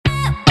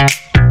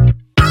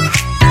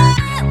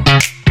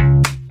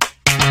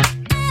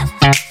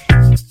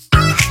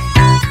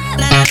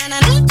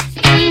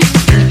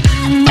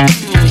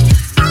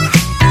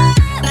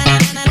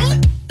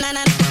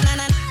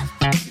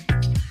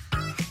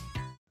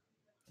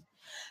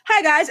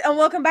Hi guys, and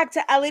welcome back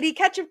to LED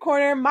Ketchup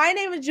Corner. My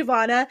name is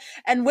Giovanna,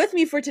 and with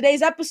me for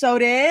today's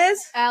episode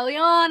is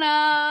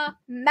Aliana,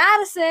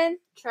 Madison,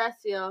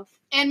 Tresio,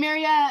 and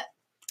Mariette.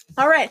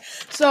 All right,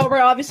 so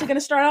we're obviously going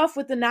to start off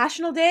with the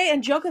National Day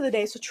and Joke of the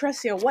Day. So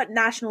Tresio, what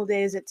National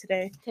Day is it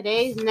today?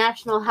 Today's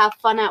National Have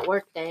Fun at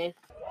Work Day.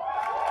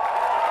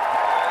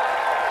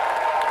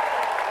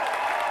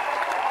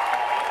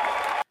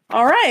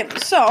 All right,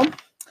 so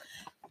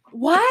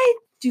why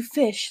do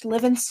fish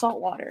live in salt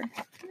water?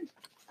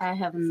 I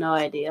have no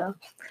idea.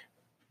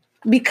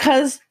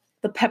 Because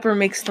the pepper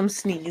makes them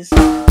sneeze.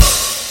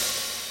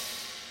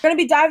 We're going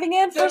to be diving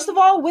in, first of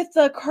all, with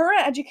the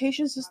current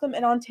education system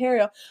in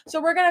Ontario. So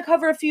we're going to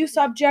cover a few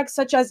subjects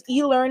such as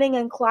e-learning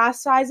and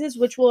class sizes,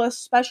 which will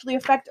especially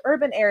affect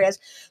urban areas.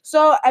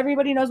 So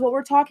everybody knows what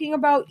we're talking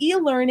about.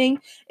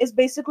 E-learning is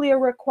basically a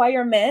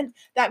requirement.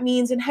 That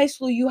means in high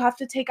school you have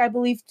to take, I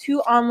believe, 2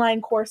 online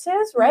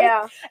courses, right?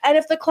 Yeah. And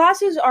if the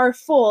classes are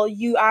full,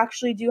 you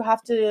actually do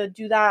have to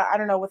do that, I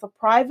don't know, with a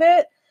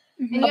private.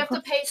 And you have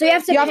to pay. So you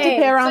have to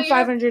pay around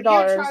 $500. You're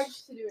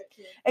charged to do it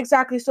too.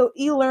 Exactly. So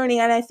e-learning,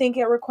 and I think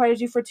it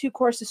requires you for 2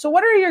 courses. So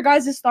what are your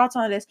guys' thoughts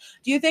on this?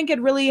 Do you think it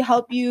really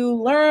help you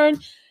learn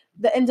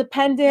the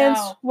independence?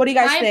 No. What do you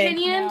guys My think?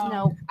 opinion,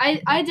 No.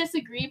 I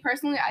disagree.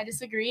 Personally, I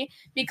disagree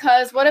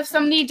because what if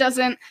somebody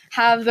doesn't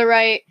have the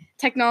right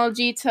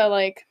technology to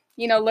learn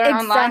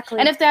online? Exactly.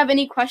 And if they have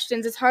any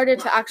questions, it's harder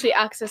to actually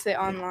access it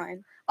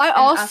online. I and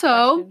ask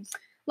also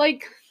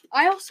questions.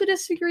 I also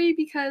disagree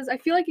because I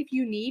feel like if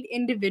you need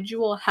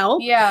individual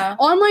help, Yeah.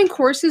 online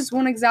courses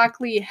won't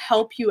exactly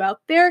help you out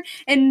there.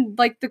 And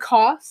the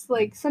cost,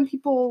 some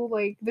people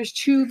there's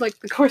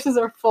the courses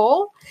are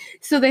full,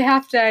 so they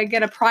have to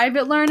get a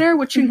private learner,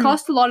 which can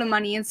cost a lot of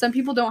money, and some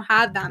people don't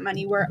have that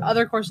money where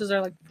other courses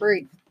are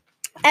free.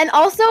 And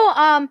also,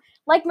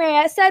 like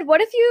Mariette said, what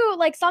if you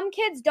some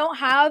kids don't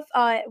have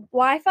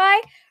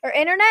Wi-Fi or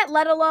internet,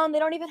 let alone they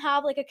don't even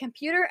have a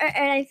computer or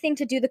anything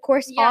to do the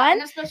course Yeah, on?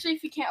 and especially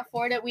if you can't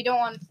afford it, we don't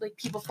want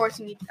people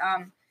forcing you.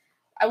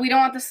 We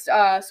don't want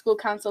the school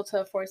council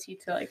to force you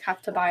to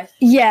have to buy.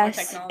 Yes.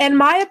 More technology. In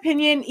my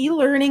opinion,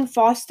 e-learning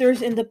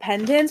fosters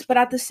independence, but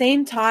at the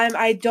same time,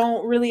 I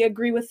don't really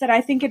agree with it. I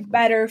think it'd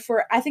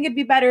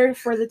be better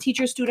for the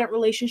teacher-student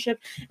relationship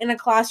in a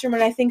classroom,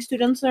 and I think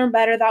students learn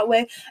better that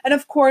way. And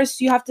of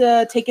course, you have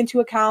to take into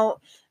account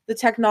the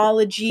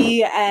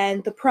technology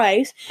and the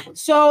price.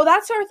 So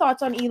that's our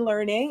thoughts on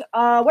e-learning.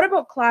 What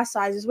about class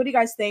sizes? What do you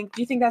guys think?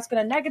 Do you think that's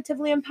going to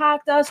negatively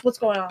impact us? What's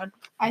going on?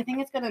 I think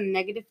it's going to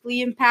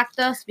negatively impact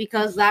us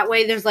because that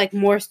way there's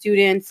more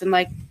students and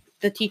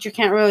the teacher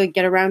can't really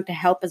get around to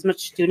help as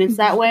much students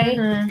that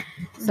way.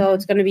 So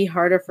it's going to be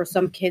harder for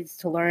some kids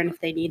to learn if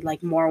they need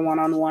more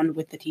one-on-one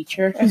with the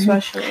teacher.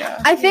 Especially,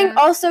 yeah. I think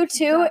also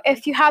too,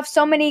 if you have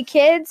so many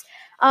kids,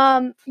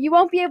 you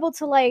won't be able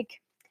to like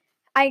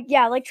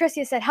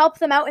Tricia said, help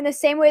them out in the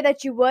same way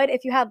that you would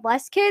if you had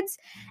less kids.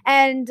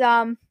 And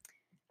I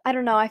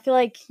don't know, I feel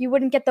like you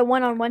wouldn't get the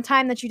one-on-one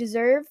time that you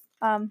deserve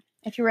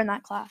if you were in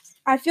that class.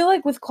 I feel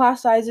like with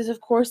class sizes,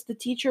 of course, the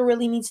teacher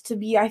really needs to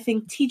be, I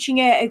think, teaching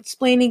it,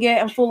 explaining it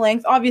in full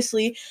length,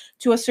 obviously,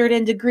 to a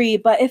certain degree.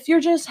 But if you're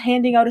just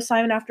handing out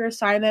assignment after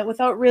assignment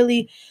without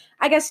really,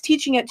 I guess,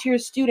 teaching it to your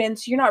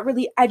students, you're not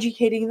really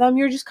educating them.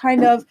 You're just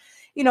kind of,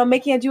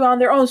 making it do it on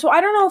their own. So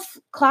I don't know if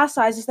class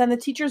sizes, then the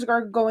teachers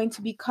are going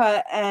to be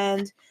cut,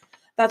 and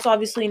that's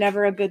obviously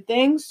never a good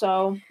thing.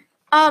 So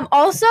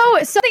also,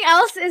 something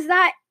else is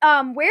that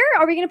where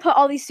are we going to put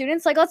all these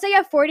students? Let's say you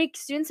have 40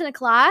 students in a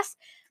class,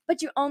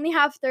 but you only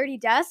have 30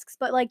 desks,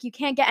 but you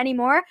can't get any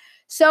more.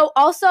 So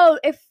also,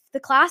 if the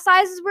class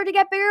sizes were to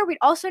get bigger, we'd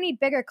also need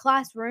bigger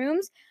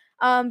classrooms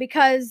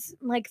because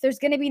there's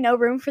going to be no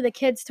room for the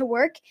kids to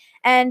work.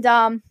 And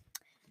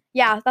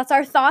yeah, that's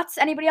our thoughts.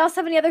 Anybody else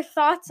have any other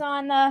thoughts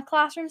on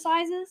classroom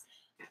sizes?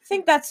 I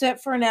think that's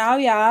it for now,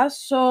 yeah.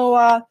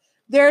 So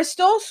there's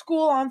still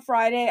school on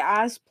Friday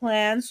as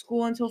planned,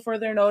 school until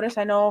further notice.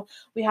 I know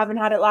we haven't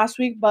had it last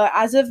week, but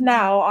as of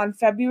now, on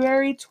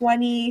February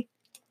 28th,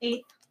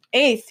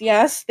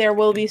 yes, there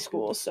will be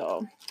school.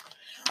 So,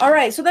 all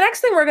right. So the next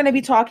thing we're going to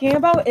be talking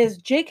about is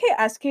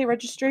JKSK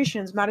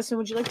registrations. Madison,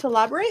 would you like to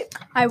elaborate?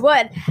 I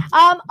would.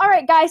 All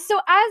right, guys. So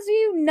as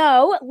you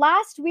know,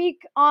 last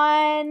week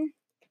on,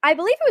 I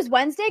believe it was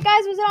Wednesday,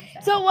 guys.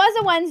 So it was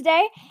a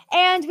Wednesday,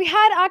 and we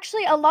had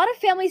actually a lot of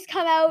families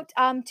come out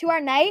to our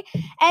night,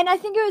 and I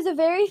think it was a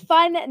very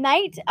fun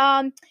night.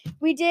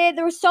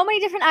 There were so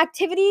many different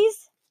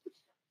activities.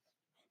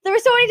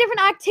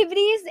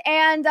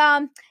 And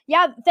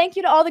yeah, thank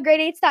you to all the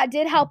grade 8s that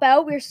did help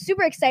out. We were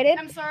super excited.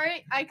 I'm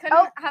sorry, I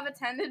couldn't have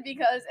attended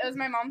because it was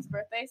my mom's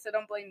birthday, so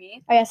don't blame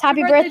me. Oh yes,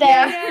 happy birthday.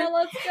 Yeah,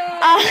 let's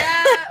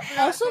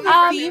go. Also, the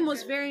Um, theme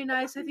was very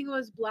nice. I think it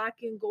was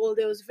black and gold.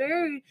 It was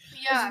very,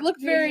 Yeah. it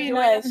looked very Join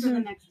nice. us for the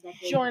next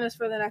decade. Join us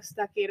for the next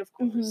decade, of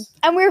course.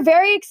 And we're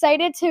very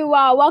excited to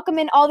welcome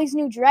in all these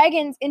new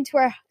dragons into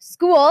our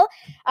school,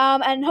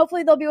 and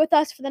hopefully they'll be with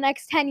us for the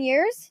next 10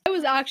 years. I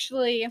was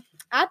actually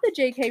at the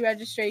JK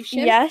registration.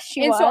 Yes,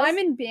 she and was. so I'm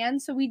in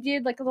band, so we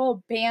did like a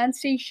little band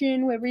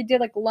station where we did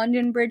like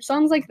London Bridge,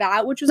 songs like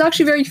that, which was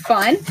actually very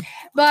fun.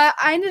 But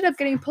I ended up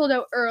getting pulled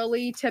out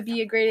early to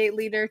be a grade 8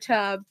 leader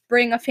to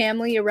bring a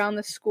family around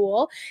the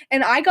school.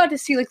 And I got to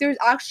see like there was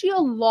actually a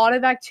lot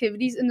of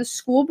activities, and the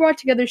school brought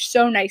together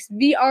so nice.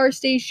 VR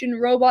station,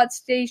 robot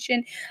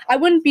station. I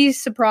wouldn't be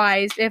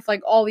surprised if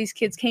like all these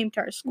kids came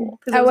to our school,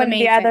 because I wouldn't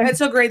be either.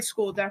 It's a great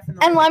school,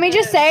 definitely. And let me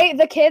just say,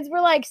 the kids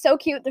were like so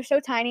cute. They're so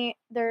tiny.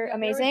 They're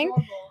amazing.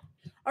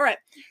 All right.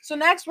 So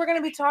next we're going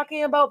to be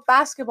talking about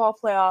basketball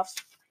playoffs.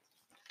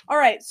 All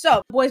right.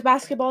 So boys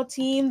basketball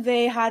team,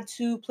 they had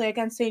to play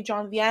against St.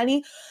 John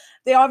Vianney.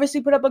 They obviously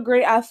put up a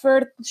great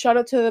effort. Shout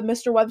out to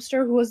Mr.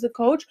 Webster, who was the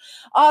coach.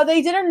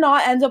 They did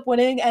not end up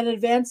winning and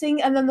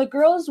advancing. And then the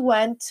girls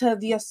went to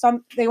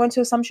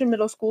Assumption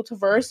Middle School to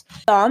verse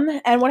them.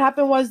 And what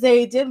happened was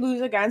they did lose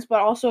against, but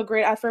also a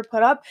great effort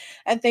put up.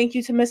 And thank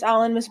you to Miss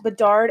Allen, Miss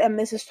Bedard, and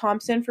Mrs.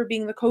 Thompson for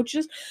being the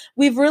coaches.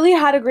 We've really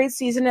had a great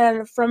season,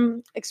 and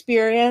from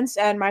experience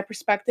and my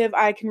perspective,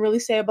 I can really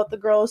say about the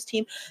girls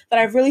team that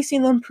I've really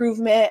seen the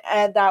improvement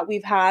and that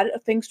we've had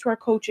thanks to our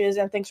coaches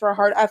and thanks to our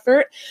hard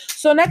effort.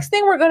 So next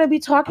thing we're going to be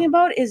talking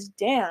about is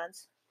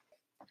dance.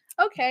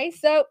 Okay,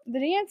 so the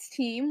dance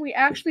team, we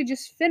actually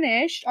just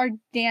finished our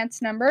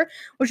dance number,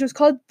 which was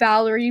called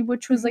Valerie,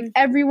 which was like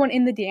everyone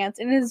in the dance,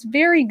 and it is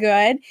very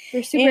good.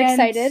 They're super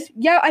excited.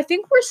 Yeah, I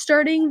think we're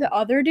starting the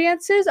other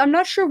dances. I'm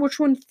not sure which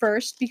one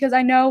first, because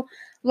I know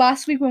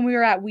last week when we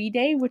were at We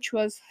Day, which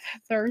was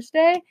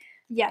Thursday,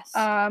 Yes.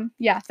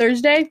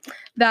 Thursday,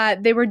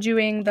 that they were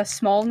doing the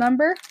small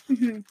number.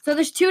 So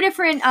there's 2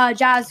 different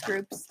jazz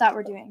groups that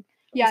we're doing.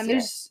 Yeah, and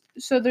there's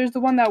the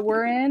one that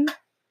we're in.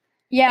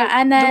 Yeah,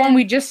 and then the one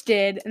we just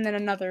did, and then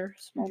another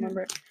small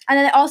number. And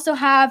then they also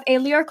have a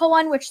lyrical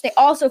one, which they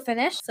also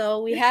finished.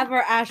 So we have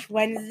our Ash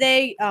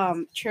Wednesday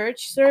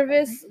church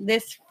service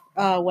this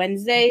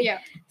Wednesday. Yeah.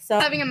 So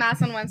Having a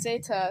mass on Wednesday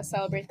to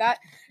celebrate that.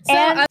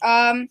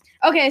 So,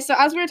 okay, so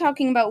as we were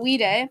talking about We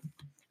Day,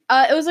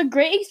 it was a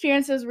great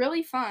experience. It was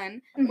really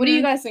fun. What do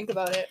you guys think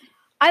about it?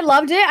 I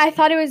loved it. I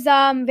thought it was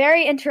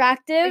very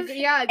interactive.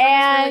 Yeah, I got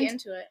really and-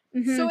 into it.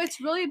 So it's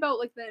really about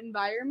like the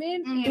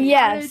environment and how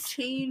Yes. to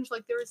change.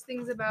 Like there was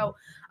things about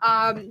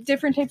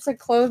different types of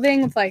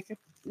clothing with like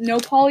no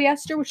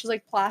polyester, which is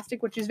like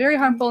plastic, which is very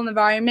harmful in the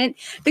environment.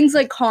 Things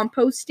like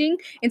composting,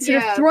 instead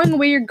of throwing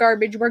away your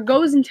garbage where it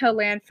goes into a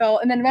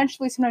landfill and then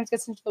eventually sometimes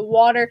gets into the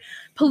water,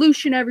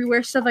 pollution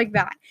everywhere, stuff like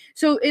that.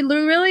 So it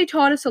really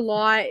taught us a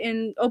lot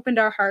and opened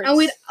our hearts. And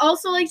we'd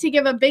also like to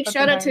give a big That's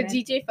shout out to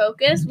environment. DJ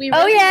Focus. We Oh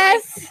really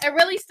yes. it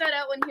really stood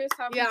out when he was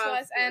talking to Yeah,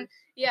 us, and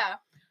yeah.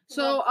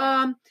 So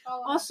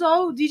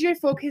also DJ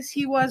Focus,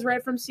 he was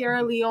right from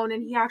Sierra Leone,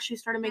 and he actually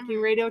started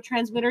making radio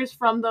transmitters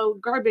from the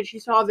garbage he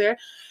saw there.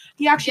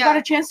 He actually got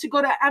a chance to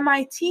go to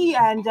MIT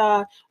and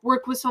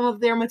work with some of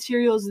their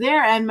materials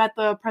there, and met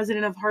the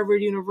president of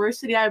Harvard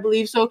University, I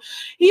believe. So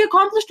he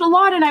accomplished a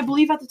lot, and I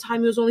believe at the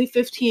time he was only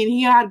 15.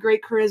 He had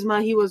great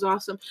charisma. He was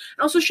awesome.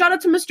 And also shout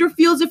out to Mr.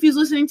 Fields if he's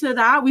listening to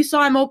that. We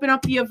saw him open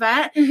up the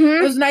event.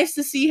 It was nice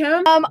to see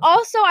him.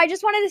 Also, I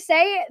just wanted to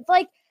say,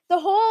 like, the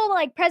whole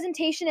like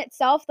presentation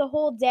itself, the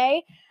whole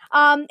day,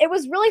 it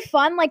was really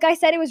fun. Like I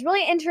said, it was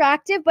really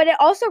interactive, but it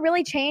also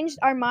really changed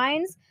our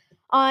minds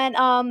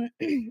on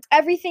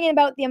everything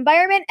about the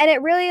environment, and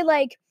it really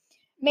like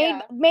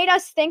made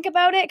us think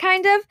about it,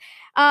 kind of.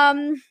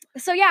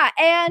 So yeah,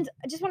 and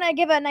I just want to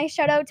give a nice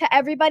shout out to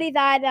everybody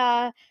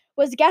that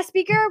was guest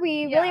speaker.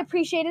 We really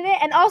appreciated it,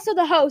 and also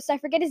the host. I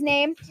forget his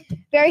name.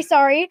 Very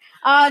sorry.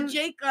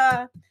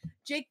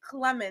 Jake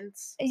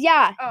Clements.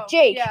 Yeah, Oh,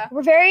 Jake. yeah.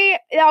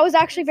 That was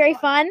actually very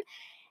fun.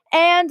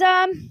 And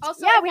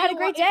Also, yeah, if we had a you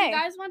great If day. you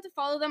guys want to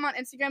follow them on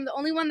Instagram, the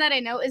only one that I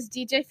know is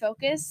DJ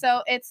Focus.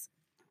 So it's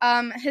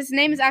his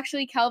name is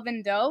actually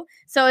Kelvin Doe.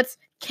 So it's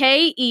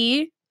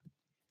KELVIN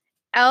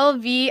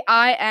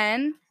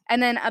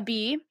and then a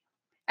B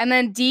and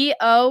then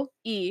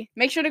DOE.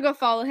 Make sure to go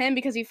follow him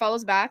because he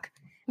follows back.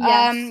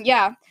 Yes.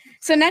 Yeah.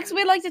 So next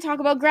we'd like to talk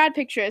about grad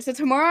pictures. So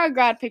tomorrow are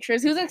grad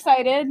pictures. Who's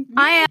excited?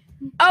 I am.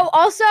 Oh,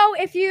 also,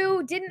 if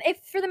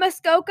for the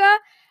Muskoka,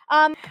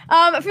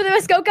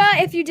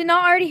 if you did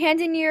not already hand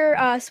in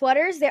your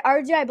sweaters, they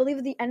are due, I believe,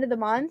 at the end of the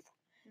month,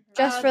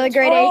 just for the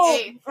grade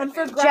eights. And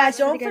for Just grad, for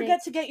the don't grade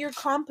forget to get your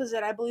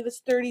composite. I believe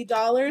it's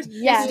 $30.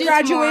 Yes. It's due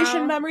graduation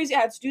tomorrow. memories.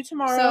 Yeah, it's due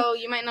tomorrow. So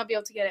you might not be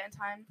able to get it in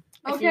time.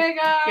 Okay,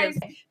 guys.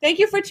 Thank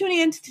you for tuning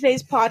into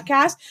today's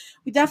podcast.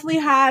 We definitely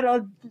had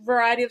a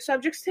variety of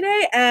subjects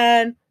today,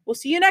 and we'll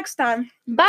see you next time. Bye.